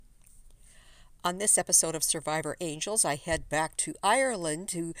On this episode of Survivor Angels, I head back to Ireland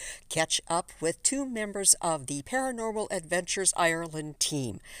to catch up with two members of the Paranormal Adventures Ireland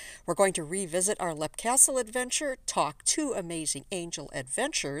team. We're going to revisit our Leap Castle adventure, talk two amazing angel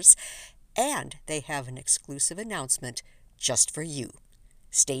adventures, and they have an exclusive announcement just for you.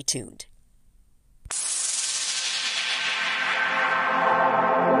 Stay tuned.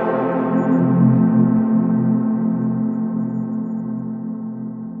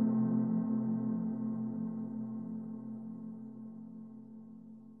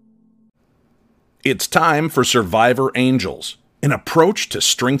 It's time for Survivor Angels, an approach to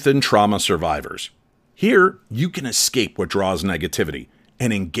strengthen trauma survivors. Here, you can escape what draws negativity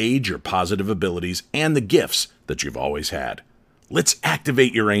and engage your positive abilities and the gifts that you've always had. Let's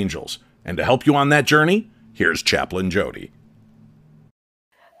activate your angels. And to help you on that journey, here's Chaplain Jody.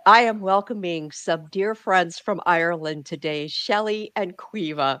 I am welcoming some dear friends from Ireland today, Shelley and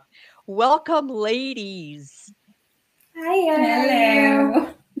Quiva. Welcome, ladies. Hi.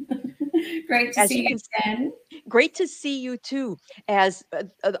 Hello. Great to see you again. Great to see you too. As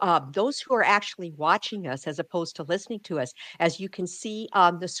those who are actually watching us as opposed to listening to us, as you can see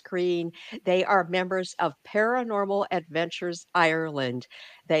on the screen, they are members of Paranormal Adventures Ireland.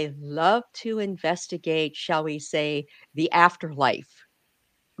 They love to investigate, shall we say, the afterlife.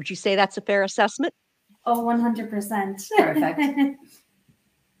 Would you say that's a fair assessment? Oh, 100%. Perfect.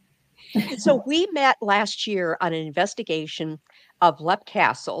 So we met last year on an investigation of Leap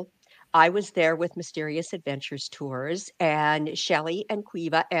Castle. I was there with Mysterious Adventures Tours, and Shelley and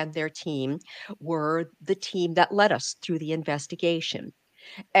Quiva and their team were the team that led us through the investigation.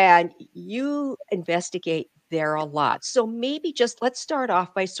 And you investigate there a lot. So maybe just let's start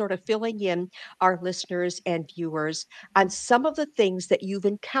off by sort of filling in our listeners and viewers on some of the things that you've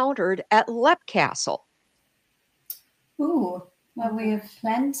encountered at Leap Castle. Ooh, well, we have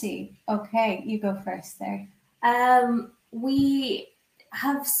plenty. Okay, you go first there. We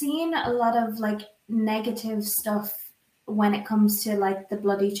have seen a lot of like negative stuff when it comes to like the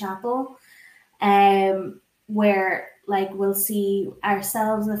Bloody Chapel, where like we'll see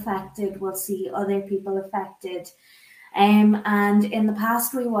ourselves affected, we'll see other people affected. And in the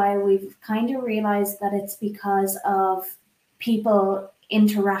past wee while, we've kind of realized that it's because of people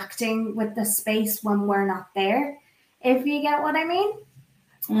interacting with the space when we're not there, if you get what I mean.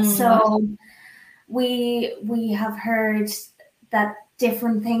 So we have heard that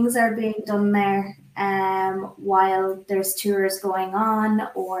different things are being done there while there's tours going on,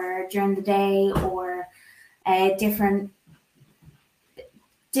 or during the day, or different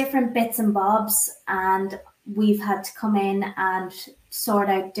bits and bobs, and we've had to come in and sort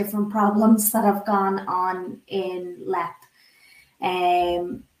out different problems that have gone on in LEP.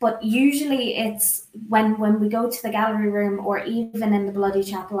 But usually it's when we go to the gallery room, or even in the Bloody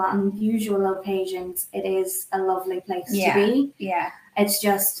Chapel on usual occasions, it is a lovely place to be. Yeah. It's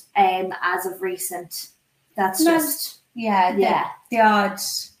just as of recent, that's the odd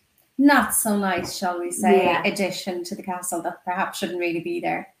not so nice, shall we say, addition to the castle that perhaps shouldn't really be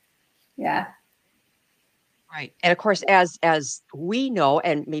there. Yeah. Right. And of course, as we know,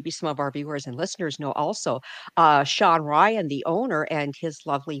 and maybe some of our viewers and listeners know also, Sean Ryan, the owner, and his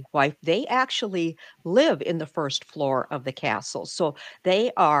lovely wife, they actually live in the first floor of the castle. So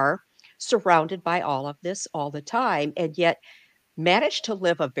they are surrounded by all of this all the time, and yet manage to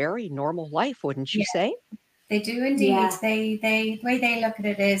live a very normal life, wouldn't you say? They do indeed. Yeah. They the way they look at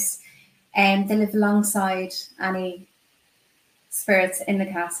it is they live alongside any spirits in the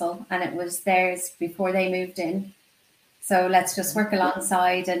castle, and it was theirs before they moved in. So let's just work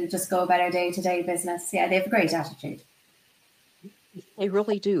alongside and just go about our day-to-day business. Yeah, they have a great attitude. They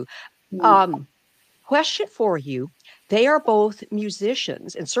really do. Question for you. They are both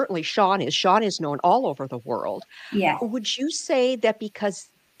musicians, and certainly Sean is known all over the world. Yeah. Would you say that because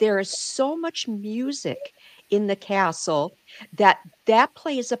there is so much music in the castle that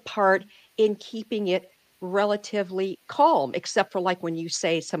plays a part in keeping it relatively calm, except for like when you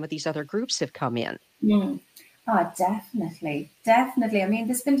say some of these other groups have come in? Oh, definitely. I mean,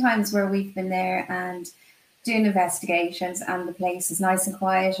 there's been times where we've been there and doing investigations and the place is nice and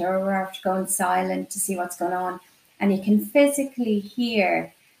quiet, or we're after going silent to see what's going on, and you can physically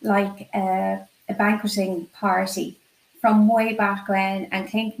hear like a banqueting party from way back when, and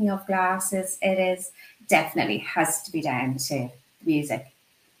clinking of glasses. It is definitely has to be down to music.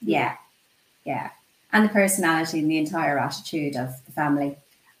 Yeah. And the personality and the entire attitude of the family.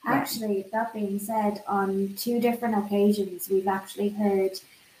 Actually, that being said, on 2 different occasions, we've actually heard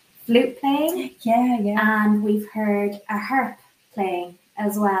flute playing. Yeah. And we've heard a harp playing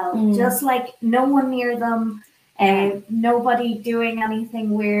as well. Just like no one near them, Nobody doing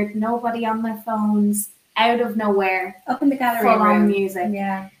anything weird, nobody on their phones, out of nowhere, Up in the gallery full on room. music.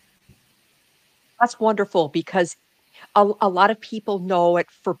 Yeah. That's wonderful because a lot of people know it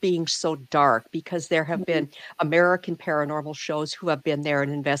for being so dark because there have been American paranormal shows who have been there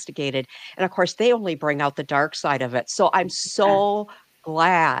and investigated. And of course, they only bring out the dark side of it. So I'm so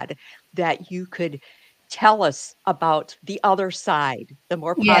glad that you could tell us about the other side, the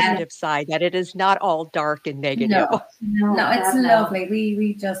more Yeah. positive side, that it is not all dark and negative. No, No, no, it's God, no. lovely.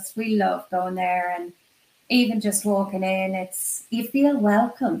 We love going there, and even just walking in, you feel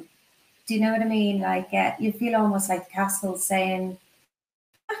welcome. Do you know what I mean? Like you feel almost like the castle saying,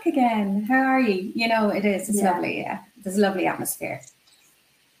 "Back again. How are you?" You know, it is. It's Yeah. lovely. Yeah, there's a lovely atmosphere.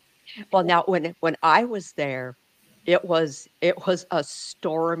 Well, now when I was there, it was a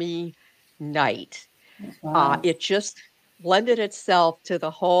stormy night. Wow. It just lended itself to the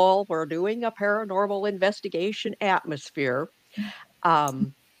whole we're doing a paranormal investigation atmosphere.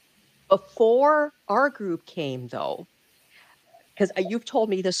 Um, Before our group came, though, because you've told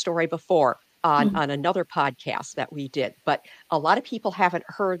me this story before on another podcast that we did, but a lot of people haven't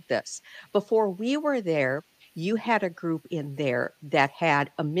heard this. Before we were there, you had a group in there that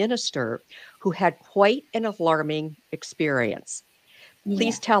had a minister who had quite an alarming experience.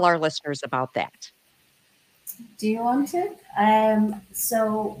 Please tell our listeners about that. Do you want to?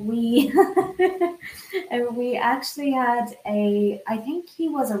 So we we actually had I think he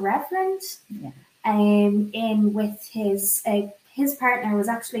was a reverend. Yeah. In with his partner was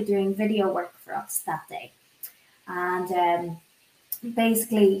actually doing video work for us that day, and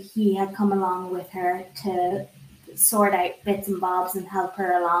basically he had come along with her to sort out bits and bobs and help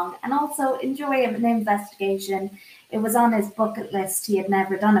her along, and also enjoy an investigation. It was on his bucket list; he had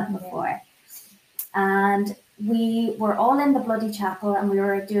never done it before, and we were all in the bloody chapel, and we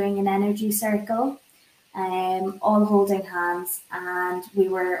were doing an energy circle. All holding hands, and we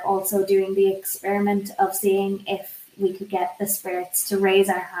were also doing the experiment of seeing if we could get the spirits to raise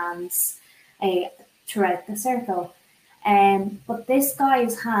our hands throughout the circle. But this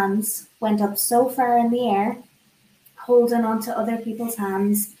guy's hands went up so far in the air, holding onto other people's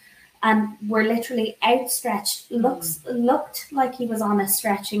hands, and were literally outstretched. Looked like he was on a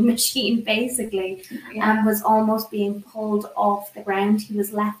stretching machine, basically, and was almost being pulled off the ground. He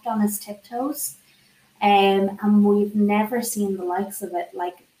was left on his tiptoes. And we've never seen the likes of it,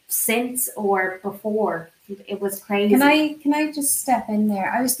 like since or before. It was crazy. Can I just step in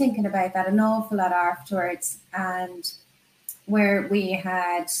there? I was thinking about that an awful lot afterwards, and where we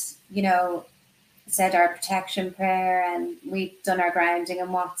had, you know, said our protection prayer and we'd done our grounding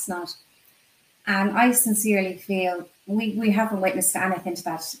and what's not. And I sincerely feel we haven't witnessed anything to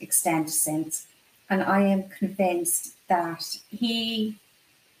that extent since. And I am convinced that he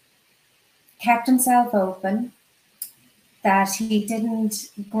kept himself open, that he didn't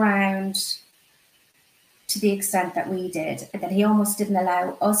ground to the extent that we did, that he almost didn't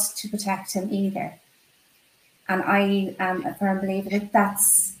allow us to protect him either. And I am a firm believer that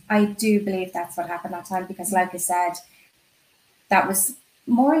I do believe that's what happened that time, because like I said, that was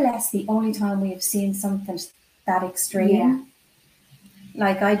more or less the only time we have seen something that extreme. Yeah.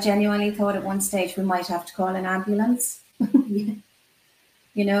 Like I genuinely thought at one stage we might have to call an ambulance, you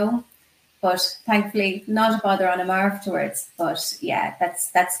know? But thankfully, not a bother on him afterwards. But yeah,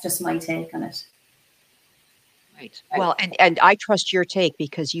 that's just my take on it. Right. Well, and I trust your take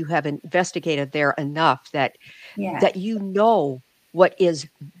because you have investigated there enough that you know what is,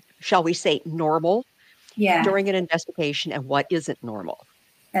 shall we say, normal during an investigation and what isn't normal.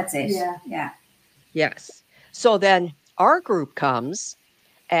 That's it. Yeah. Yes. So then our group comes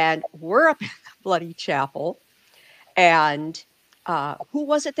and we're up in the bloody chapel, and who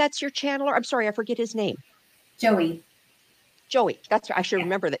was it that's your channeler? I'm sorry, I forget his name. Joey. That's right. I should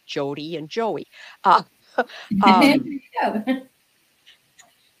remember that. Jody and Joey.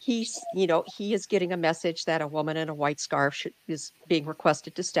 He's, he is getting a message that a woman in a white scarf is being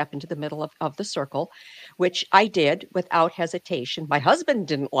requested to step into the middle of the circle, which I did without hesitation. My husband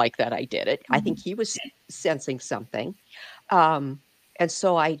didn't like that I did it. I think he was sensing something. And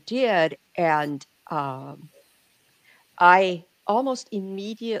so I did. And I almost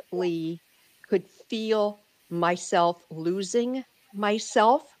immediately could feel myself losing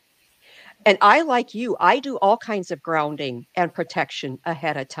myself. And I, like you, I do all kinds of grounding and protection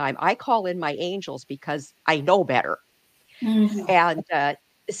ahead of time. I call in my angels because I know better. And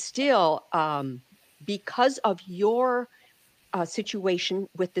still, because of your situation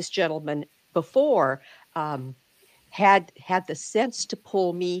with this gentleman before, had the sense to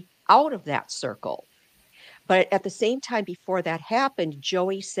pull me out of that circle. But at the same time, before that happened,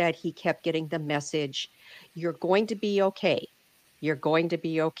 Joey said he kept getting the message, "You're going to be okay. You're going to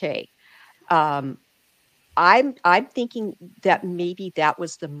be okay." Um, I'm thinking that maybe that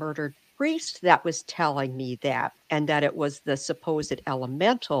was the murdered priest that was telling me that, and that it was the supposed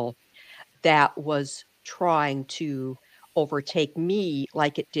elemental that was trying to overtake me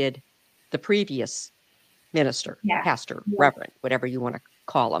like it did the previous minister, Yeah. pastor, Yeah. reverend, whatever you want to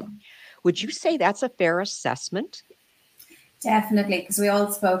call him. Would you say that's a fair assessment? Definitely, because we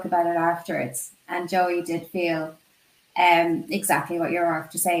all spoke about it afterwards, and Joey did feel exactly what you're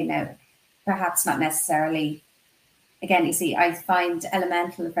after saying now. Perhaps not necessarily. Again, you see, I find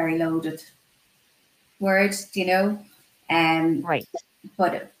elemental a very loaded word, you know? Right.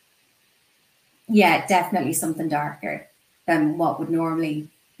 But yeah, definitely something darker than what would normally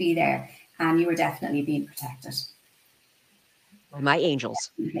be there. And you were definitely being protected. By my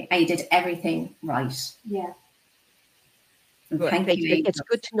angels. And you did everything right. Yeah. And Good. thank you, It's angels.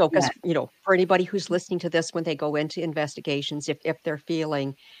 good to know because, Yeah. for anybody who's listening to this when they go into investigations, if they're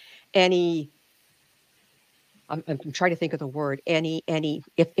feeling any, I'm trying to think of the word,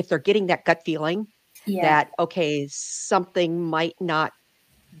 if they're getting that gut feeling Yeah. that, okay, something might not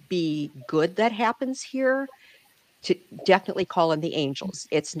be good that happens here, to definitely call in the angels.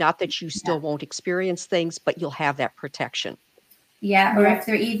 It's not that you still won't experience things, but you'll have that protection. Yeah, or Yeah. if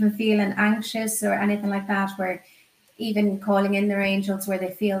they're even feeling anxious or anything like that, where even calling in their angels where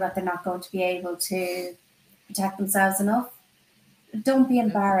they feel that they're not going to be able to protect themselves enough, don't be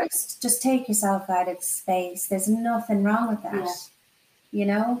embarrassed. Just take yourself out of space. There's nothing wrong with that. Yeah. You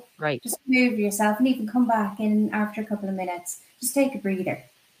know? Right. Just move yourself and even come back in after a couple of minutes. Just take a breather.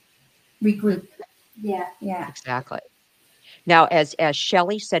 Regroup. Yeah. Yeah. Exactly. Now, as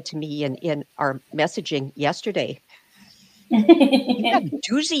Shelley said to me in our messaging yesterday, you have a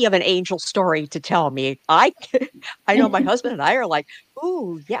doozy of an angel story to tell me. I know my husband and I are like,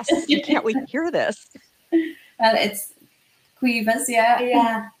 ooh, yes, we can't wait to hear this. Well, it's Cuevas, yeah.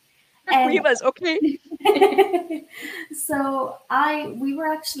 Yeah. Three of us, okay. So we were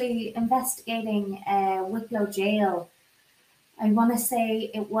actually investigating Wicklow Jail. I want to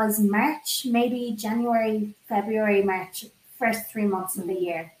say it was March, maybe January, February, March, first 3 months of the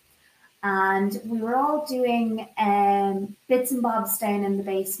year. And we were all doing bits and bobs down in the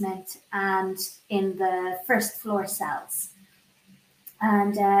basement and in the first floor cells.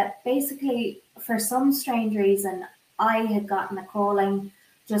 And basically, for some strange reason, I had gotten a calling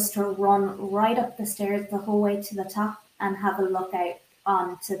just to run right up the stairs the whole way to the top and have a look out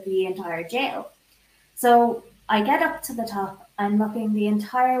onto the entire jail. So I get up to the top. I'm looking the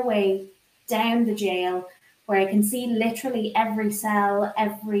entire way down the jail where I can see literally every cell,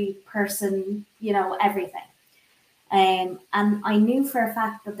 every person, everything. And I knew for a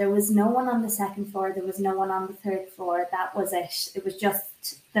fact that there was no one on the second floor. There was no one on the third floor. That was it. It was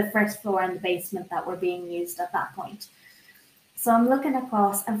just the first floor and the basement that were being used at that point. So I'm looking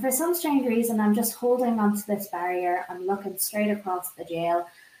across, and for some strange reason, I'm just holding onto this barrier. I'm looking straight across the jail,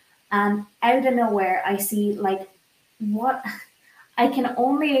 and out of nowhere, I see like what I can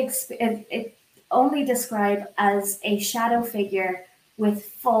only describe as a shadow figure with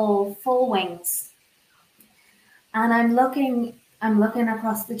full wings. And I'm looking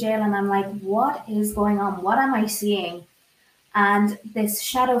across the jail, and I'm like, what is going on? What am I seeing? And this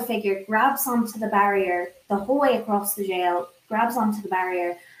shadow figure grabs onto the barrier the whole way across the jail, grabs onto the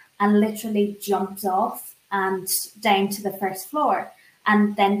barrier, and literally jumps off and down to the first floor,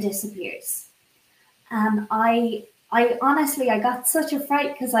 and then disappears. And I honestly, I got such a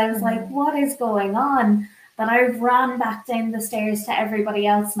fright because I was like, what is going on? That I ran back down the stairs to everybody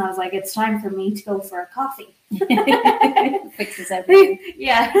else, and I was like, it's time for me to go for a coffee. Fixes everything.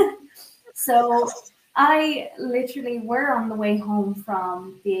 Yeah. So I literally were on the way home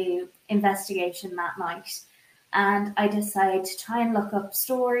from the investigation that night, and I decided to try and look up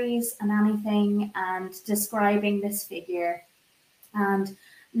stories and anything and describing this figure, and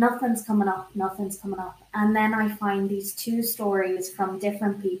nothing's coming up. And then I find these two stories from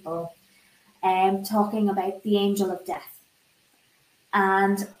different people talking about the angel of death.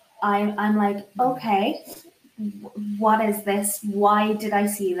 And I'm like, okay, what is this? Why did I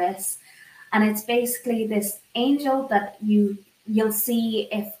see this? And it's basically this angel that you'll see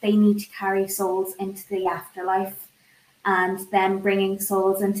if they need to carry souls into the afterlife, and then bringing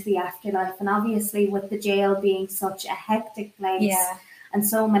souls into the afterlife. And obviously with the jail being such a hectic place and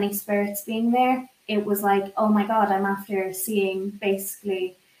so many spirits being there, it was like, oh my God, I'm after seeing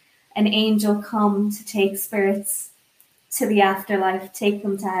basically an angel come to take spirits to the afterlife, take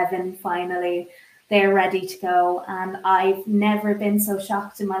them to heaven finally, they're ready to go. And I've never been so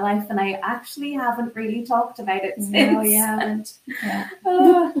shocked in my life, and I actually haven't really talked about it since. No, you haven't. Yeah.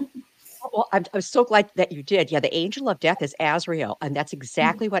 Well, I'm so glad that you did. Yeah, the angel of death is Azrael, and that's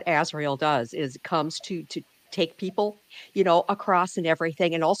exactly what Azrael does, is it comes to take people, across and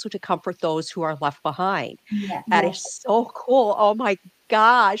everything, and also to comfort those who are left behind. Yeah. That is so cool. Oh my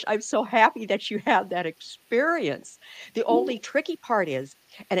gosh, I'm so happy that you had that experience. The only tricky part is,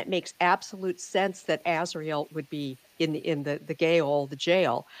 and it makes absolute sense that Azrael would be in the Gaol, the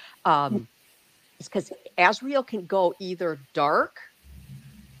jail, is because Azrael can go either dark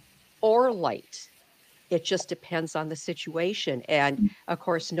or light. It just depends on the situation. And of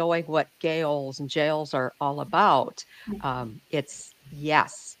course, knowing what gaols and jails are all about, it's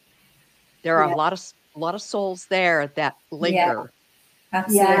yes, there are Yeah. a lot of souls there that Yeah. linger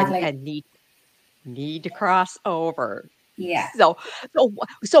Absolutely. and need to cross over. Yeah. So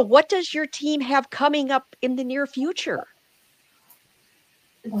what does your team have coming up in the near future?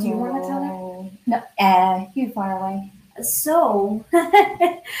 Do you want to tell her? Oh, no, you far away. So,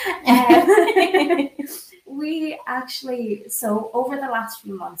 we actually, so over the last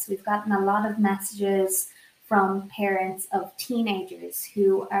few months, we've gotten a lot of messages from parents of teenagers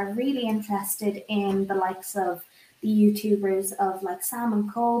who are really interested in the likes of the YouTubers of like Sam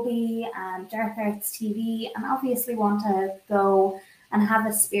and Colby and Dark Arts TV, and obviously want to go and have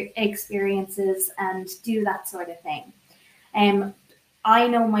experiences and do that sort of thing. I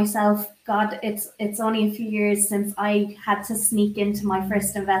know myself, God, it's only a few years since I had to sneak into my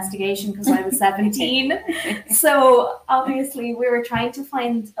first investigation because I was 17. So obviously we were trying to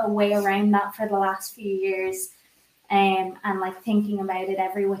find a way around that for the last few years, and like thinking about it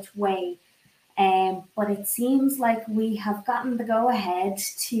every which way. But it seems like we have gotten the go ahead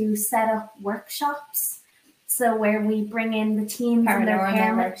to set up workshops. So where we bring in the teens and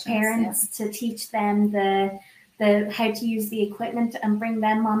their parents to teach them the how to use the equipment and bring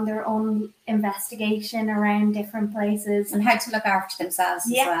them on their own investigation around different places. And how to look after themselves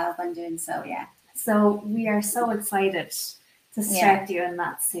as well when doing so, yeah. So we are so excited to start doing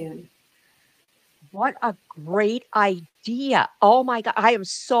that soon. What a great idea. Oh my God, I am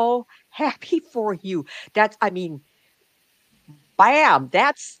so happy for you. Bam,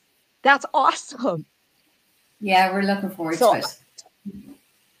 that's awesome. Yeah, we're looking forward to it.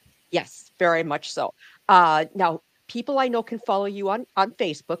 Yes, very much so. Now, people I know can follow you on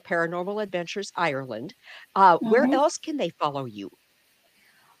Facebook, Paranormal Adventures Ireland. Where else can they follow you?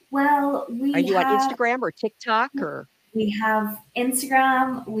 Well, Are you on Instagram or TikTok or? We have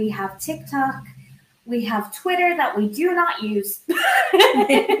Instagram, we have TikTok, we have Twitter that we do not use.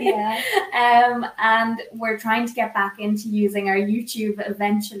 And we're trying to get back into using our YouTube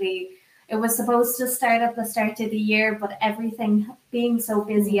eventually. It was supposed to start at the start of the year, but everything being so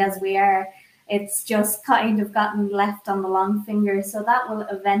busy as we are, it's just kind of gotten left on the long finger. So that will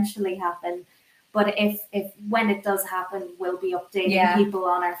eventually happen. But if when it does happen, we'll be updating people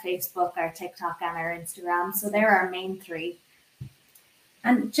on our Facebook, our TikTok, and our Instagram. So they're our main three.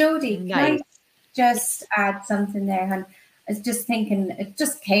 And Jody, can I just add something there? And I was just thinking, it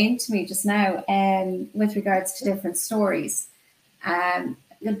just came to me just now with regards to different stories.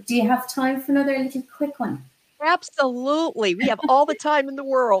 Do you have time for another little quick one? Absolutely. We have all the time in the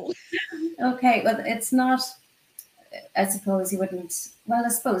world. Okay. Well, it's not, I suppose you wouldn't, well, I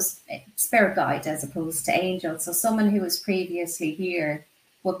suppose spirit guide as opposed to angel. So someone who was previously here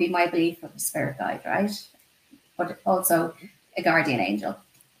would be my belief of a spirit guide, right? But also a guardian angel.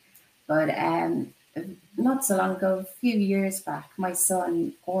 But not so long ago, a few years back, my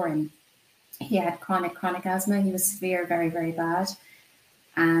son, Oren, he had chronic asthma. He was severe, very, very bad.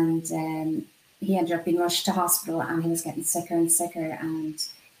 And he ended up being rushed to hospital, and he was getting sicker and sicker, and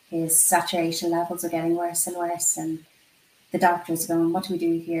his saturation levels are getting worse and worse. And the doctors are going, what do we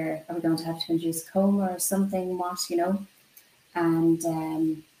do here? Are we going to have to induce a coma or something? What,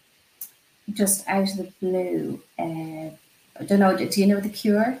 And just out of the blue, I don't know, do you know The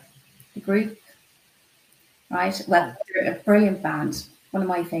Cure, the group? Right? Well, they're a brilliant band, one of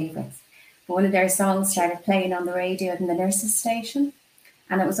my favourites. But one of their songs started playing on the radio in the nurses' station.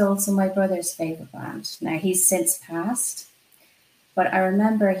 And it was also my brother's favourite band. Now, he's since passed. But I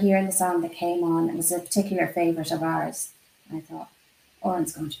remember hearing the song that came on. It was a particular favourite of ours. And I thought,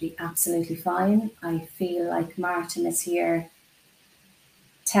 Oren's going to be absolutely fine. I feel like Martin is here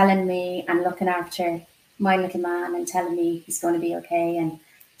telling me and looking after my little man and telling me he's going to be okay and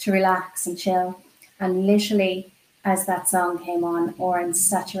to relax and chill. And literally, as that song came on, Oren's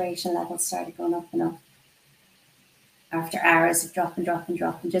saturation levels started going up and up. After hours of dropping,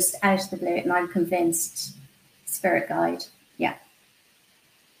 just out of the blue. And I'm convinced, spirit guide. Yeah.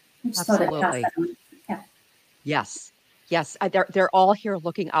 I just thought I'd pass that on. Yes. Yes. They're all here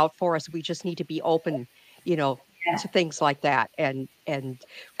looking out for us. We just need to be open, you know, Yeah, to things like that, and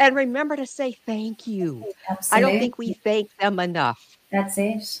remember to say thank you. I don't think we absolutely. thank them enough. That's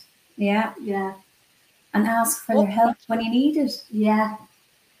it. Yeah. Yeah. And ask for Well, their help when you need it. Yeah.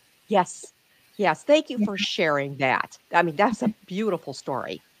 yes. Yes. Thank you Yeah. for sharing that. I mean, that's a beautiful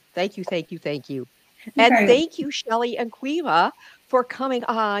story. Thank you. Thank you. Thank you. You're And very welcome. thank you, Shelley and Quiva, for coming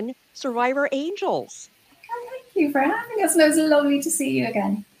on Survivor Angels. Thank you for having us. And it was lovely to see you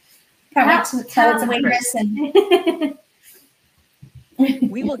again. Can't wait to tell Can't it in wait. person.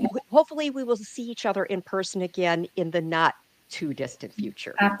 We will hopefully we will see each other in person again in the not too distant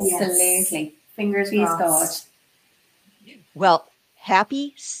future. Absolutely. Fingers Please God. crossed. Well,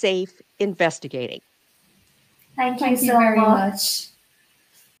 happy, safe investigating. Thank you Thank you so very much. much.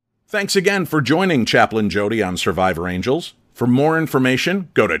 Thanks again for joining Chaplain Jody on Survivor Angels. For more information,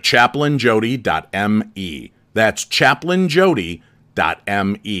 go to chaplainjody.me. That's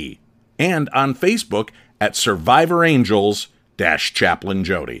chaplainjody.me. And on Facebook at Survivor Angels-Chaplain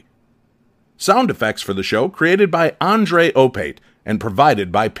Jody. Sound effects for the show created by Andre Opate and provided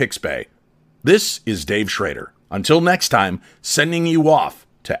by Pixbay. This is Dave Schrader. Until next time, sending you off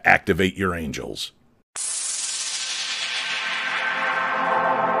to activate your angels.